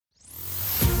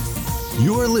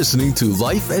You're listening to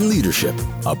Life and Leadership,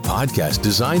 a podcast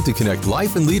designed to connect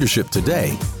life and leadership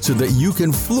today so that you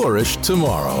can flourish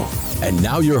tomorrow. And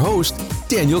now your host,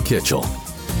 Daniel Kitchell.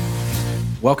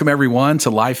 Welcome, everyone, to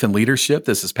Life and Leadership.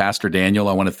 This is Pastor Daniel.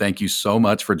 I want to thank you so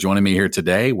much for joining me here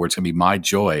today, where it's going to be my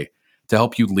joy to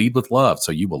help you lead with love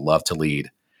so you will love to lead.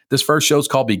 This first show is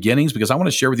called Beginnings because I want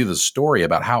to share with you the story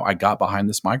about how I got behind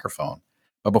this microphone.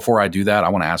 But before I do that, I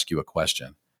want to ask you a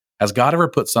question. Has God ever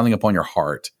put something upon your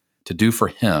heart to do for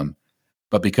Him,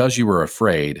 but because you were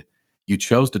afraid, you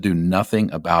chose to do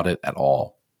nothing about it at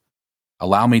all?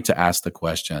 Allow me to ask the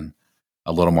question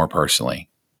a little more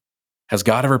personally. Has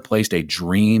God ever placed a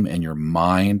dream in your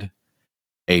mind,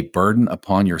 a burden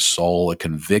upon your soul, a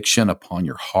conviction upon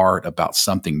your heart about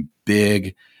something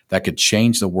big that could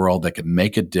change the world, that could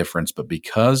make a difference, but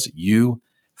because you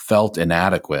felt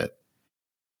inadequate,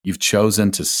 you've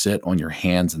chosen to sit on your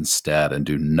hands instead and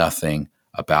do nothing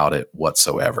about it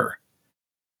whatsoever?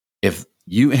 If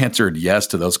you answered yes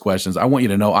to those questions, I want you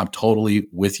to know I'm totally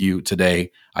with you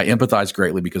today. I empathize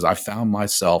greatly because I found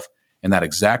myself in that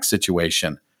exact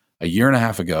situation a year and a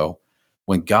half ago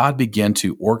when God began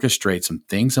to orchestrate some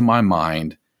things in my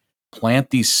mind, plant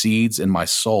these seeds in my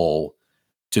soul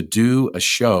to do a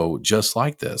show just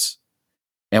like this.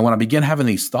 And when I began having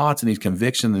these thoughts and these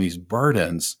convictions and these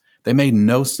burdens, they made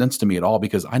no sense to me at all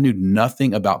because I knew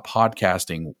nothing about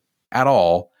podcasting at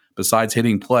all besides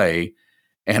hitting play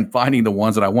and finding the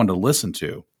ones that I wanted to listen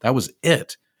to. That was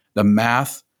it. The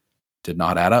math did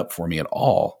not add up for me at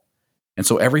all. And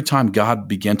so every time God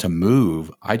began to move,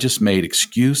 I just made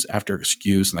excuse after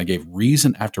excuse, and I gave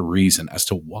reason after reason as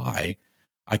to why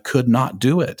I could not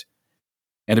do it.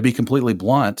 And to be completely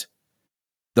blunt,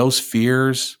 those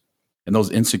fears and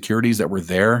those insecurities that were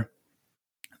there,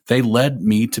 they led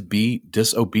me to be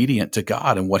disobedient to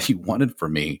God and what He wanted for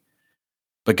me.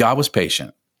 But God was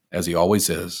patient, as He always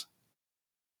is,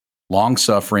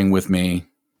 long-suffering with me.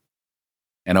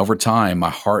 And over time, my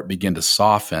heart began to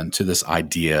soften to this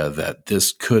idea that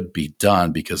this could be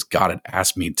done because God had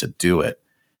asked me to do it.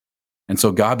 And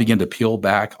so God began to peel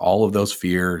back all of those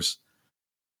fears,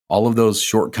 all of those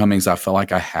shortcomings I felt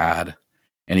like I had.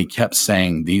 And He kept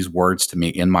saying these words to me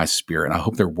in my spirit. And I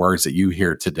hope they're words that you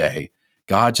hear today.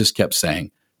 God just kept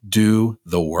saying, do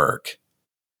the work.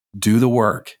 Do the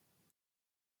work.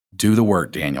 Do the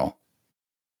work, Daniel.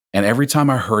 And every time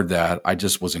I heard that, I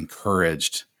just was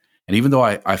encouraged. And even though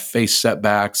I faced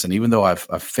setbacks, and even though I've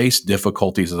faced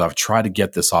difficulties as I've tried to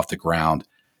get this off the ground,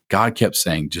 God kept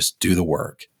saying, just do the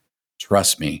work.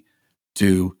 Trust me,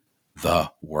 do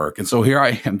the work. And so here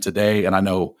I am today, and I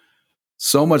know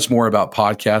so much more about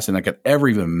podcasting than I could ever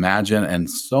even imagine, and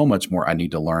so much more I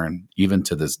need to learn even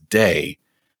to this day.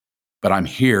 But I'm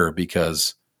here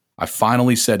because I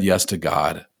finally said yes to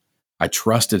God. I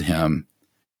trusted Him,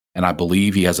 and I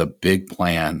believe He has a big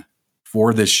plan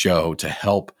for this show to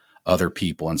help other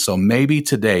people. And so maybe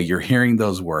today you're hearing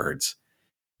those words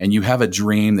and you have a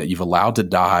dream that you've allowed to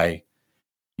die.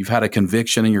 You've had a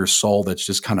conviction in your soul that's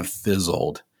just kind of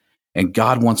fizzled. And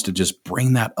God wants to just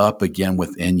bring that up again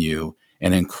within you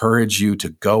and encourage you to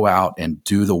go out and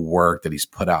do the work that He's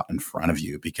put out in front of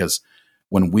you. Because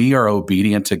when we are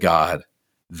obedient to God,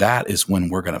 that is when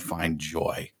we're going to find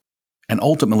joy. And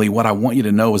ultimately, what I want you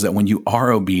to know is that when you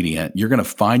are obedient, you're going to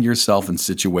find yourself in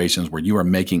situations where you are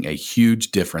making a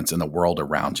huge difference in the world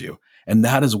around you. And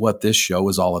that is what this show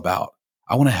is all about.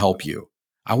 I want to help you.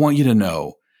 I want you to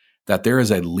know that there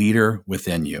is a leader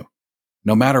within you.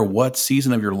 No matter what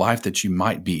season of your life that you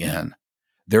might be in,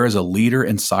 there is a leader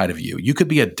inside of you. You could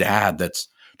be a dad that's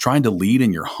trying to lead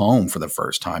in your home for the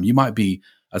first time. You might be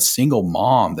a single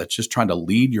mom that's just trying to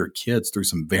lead your kids through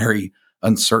some very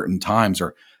uncertain times.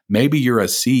 Or maybe you're a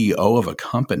CEO of a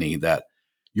company that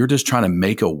you're just trying to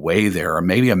make a way there, or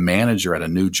maybe a manager at a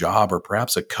new job, or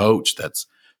perhaps a coach that's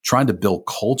trying to build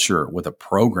culture with a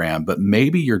program. But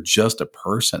maybe you're just a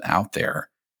person out there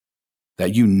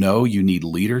that you know you need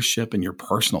leadership in your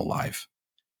personal life,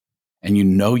 and you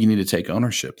know you need to take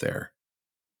ownership there.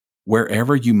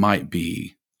 Wherever you might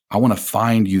be, I want to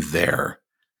find you there,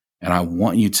 and I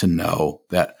want you to know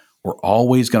that we're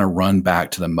always going to run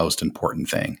back to the most important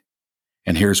thing.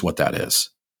 And here's what that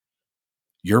is.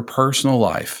 Your personal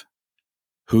life,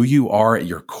 who you are at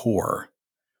your core,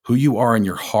 who you are in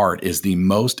your heart is the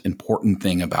most important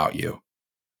thing about you.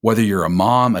 Whether you're a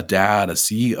mom, a dad, a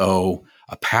CEO,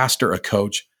 a pastor, a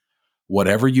coach,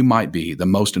 whatever you might be, the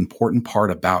most important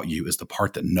part about you is the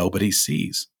part that nobody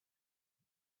sees.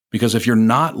 Because if you're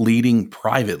not leading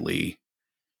privately,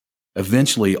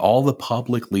 eventually all the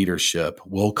public leadership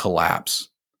will collapse.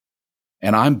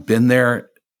 And I've been there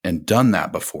and done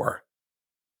that before.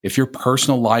 If your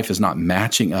personal life is not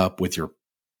matching up with your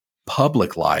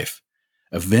public life,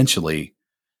 eventually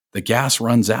the gas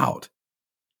runs out.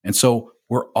 And so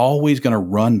we're always going to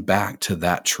run back to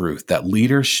that truth that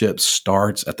leadership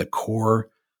starts at the core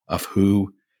of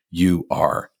who you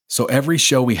are. So every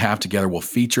show we have together will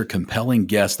feature compelling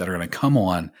guests that are going to come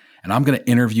on, and I'm going to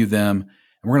interview them,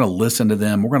 and we're going to listen to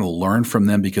them. We're going to learn from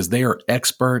them because they are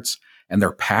experts and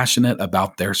they're passionate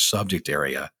about their subject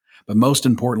area. But most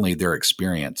importantly, they're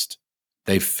experienced.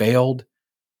 They've failed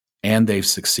and they've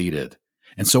succeeded.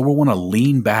 And so we want to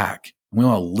lean back. We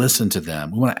want to listen to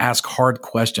them. We want to ask hard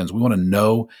questions. We want to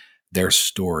know their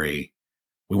story.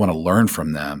 We want to learn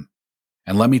from them.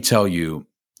 And let me tell you,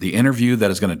 the interview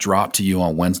that is going to drop to you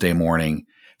on Wednesday morning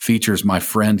features my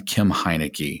friend Kim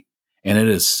Heineke, and it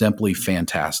is simply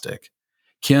fantastic.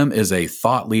 Kim is a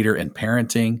thought leader in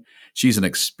parenting. She's an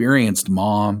experienced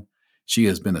mom. She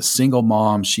has been a single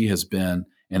mom. She has been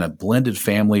in a blended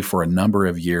family for a number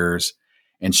of years,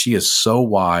 and she is so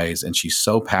wise and she's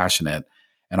so passionate.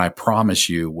 And I promise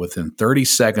you, within 30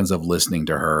 seconds of listening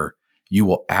to her, you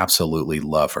will absolutely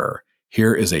love her.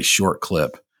 Here is a short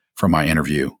clip from my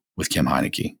interview with Kim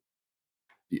Heineke.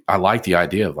 I like the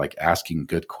idea of like asking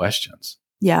good questions.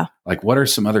 Yeah. Like, what are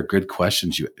some other good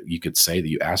questions you could say that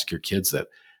you ask your kids that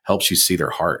helps you see their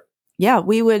heart? Yeah.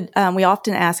 We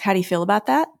often ask, how do you feel about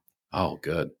that? Oh,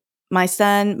 good. My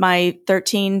son, my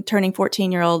 13 turning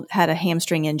 14-year-old had a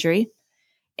hamstring injury,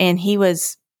 and he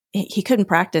couldn't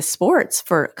practice sports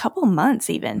for a couple of months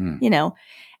even,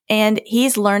 and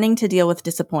he's learning to deal with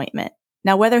disappointment.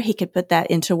 Now, whether he could put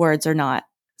that into words or not.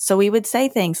 So we would say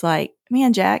things like,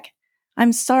 man, Jack,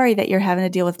 I'm sorry that you're having to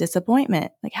deal with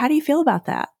disappointment. Like, how do you feel about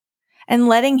that? And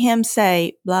letting him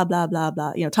say, blah, blah, blah,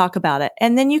 blah, talk about it.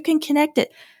 And then you can connect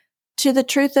it to the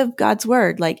truth of God's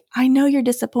word. Like, I know you're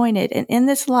disappointed. And in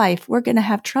this life, we're going to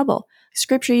have trouble.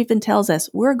 Scripture even tells us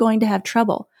we're going to have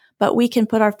trouble, but we can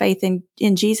put our faith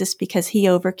in Jesus because he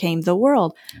overcame the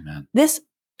world. Amen. This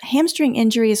hamstring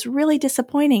injury is really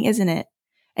disappointing, isn't it?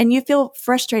 And you feel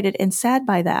frustrated and sad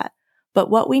by that. But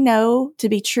what we know to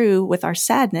be true with our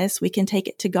sadness, we can take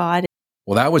it to God.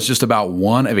 Well, that was just about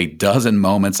one of a dozen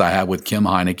moments I had with Kim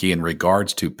Heineke in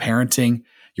regards to parenting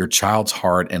your child's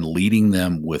heart and leading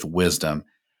them with wisdom.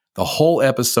 The whole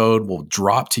episode will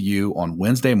drop to you on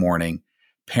Wednesday morning.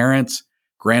 Parents,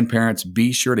 grandparents,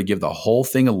 be sure to give the whole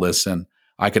thing a listen.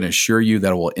 I can assure you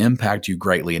that it will impact you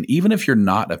greatly. And even if you're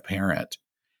not a parent,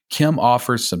 Kim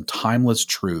offers some timeless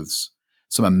truths,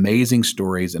 some amazing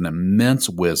stories, and immense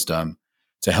wisdom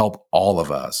to help all of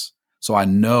us. So I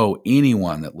know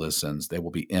anyone that listens, they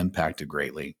will be impacted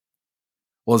greatly.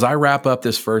 Well, as I wrap up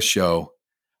this first show,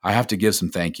 I have to give some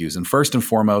thank yous. And first and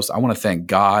foremost, I want to thank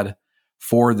God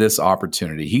for this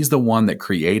opportunity. He's the one that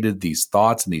created these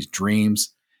thoughts and these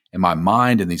dreams in my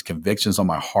mind and these convictions on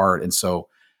my heart. And so,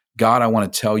 God, I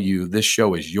want to tell you, this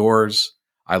show is yours.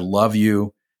 I love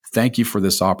you. Thank you for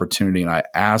this opportunity. And I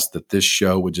ask that this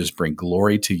show would just bring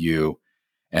glory to you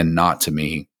and not to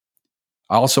me.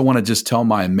 I also want to just tell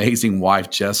my amazing wife,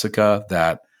 Jessica,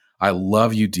 that I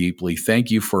love you deeply. Thank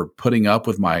you for putting up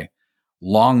with my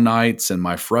long nights and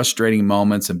my frustrating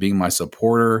moments and being my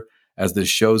supporter as this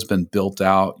show's been built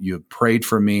out. You have prayed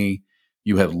for me.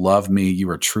 You have loved me. You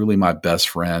are truly my best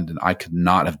friend, and I could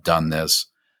not have done this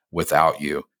without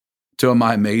you. To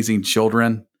my amazing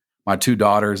children, my two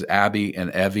daughters, Abby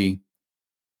and Evie,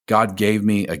 God gave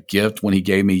me a gift when he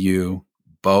gave me you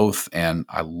both, and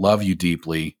I love you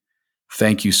deeply.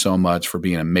 Thank you so much for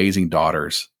being amazing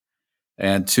daughters.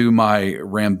 And to my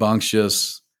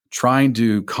rambunctious, trying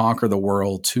to conquer the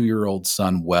world 2-year-old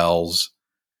son, Wells,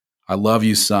 I love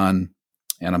you, son,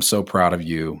 and I'm so proud of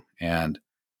you. And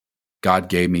God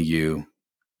gave me you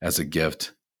as a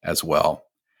gift as well.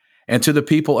 And to the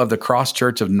people of the Cross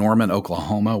Church of Norman,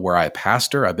 Oklahoma, where I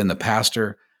pastor, I've been the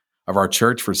pastor of our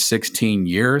church for 16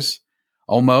 years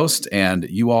almost, and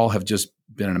you all have just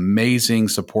been amazing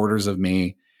supporters of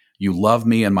me. You love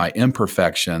me and my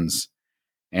imperfections,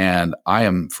 and I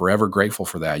am forever grateful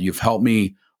for that. You've helped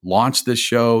me launch this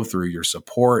show through your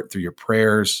support, through your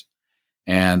prayers,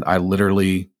 and I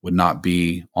literally would not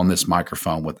be on this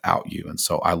microphone without you. And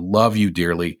so I love you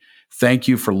dearly. Thank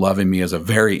you for loving me as a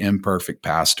very imperfect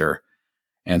pastor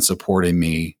and supporting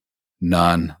me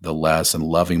nonetheless and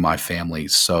loving my family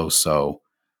so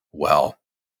well.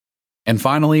 And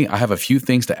finally, I have a few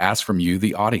things to ask from you,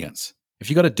 the audience. If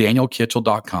you go to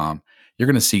danielkitchell.com, you're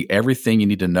going to see everything you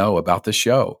need to know about the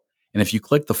show. And if you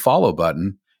click the follow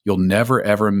button, you'll never,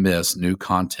 ever miss new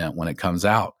content when it comes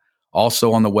out.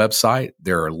 Also on the website,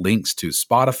 there are links to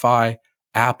Spotify,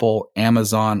 Apple,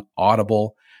 Amazon,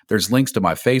 Audible. There's links to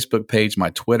my Facebook page,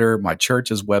 my Twitter, my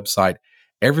church's website.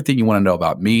 Everything you want to know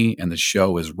about me and the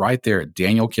show is right there at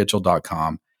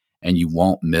danielkitchell.com. and you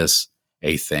won't miss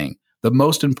a thing. The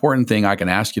most important thing I can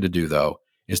ask you to do, though,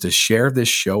 is to share this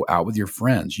show out with your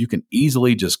friends. You can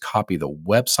easily just copy the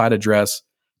website address,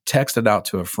 text it out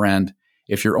to a friend.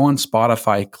 If you're on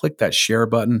Spotify, click that share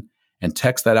button and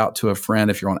text that out to a friend.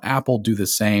 If you're on Apple, do the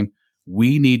same.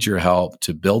 We need your help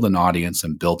to build an audience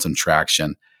and build some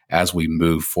traction as we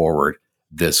move forward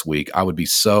this week. I would be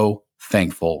so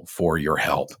thankful for your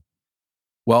help.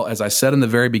 Well, as I said in the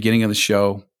very beginning of the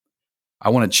show, I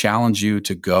want to challenge you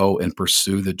to go and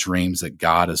pursue the dreams that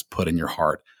God has put in your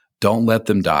heart. Don't let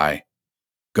them die.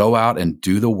 Go out and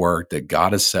do the work that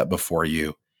God has set before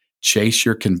you. Chase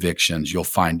your convictions. You'll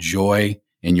find joy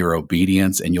in your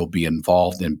obedience, and you'll be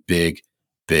involved in big,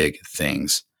 big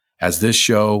things. As this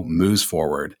show moves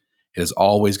forward, it is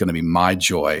always going to be my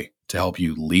joy to help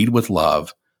you lead with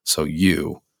love so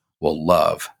you will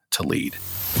love to lead.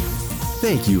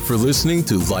 Thank you for listening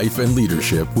to Life and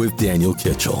Leadership with Daniel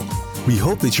Kitchell. We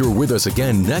hope that you're with us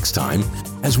again next time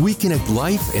as we connect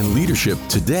life and leadership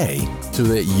today so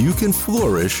that you can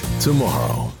flourish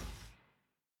tomorrow.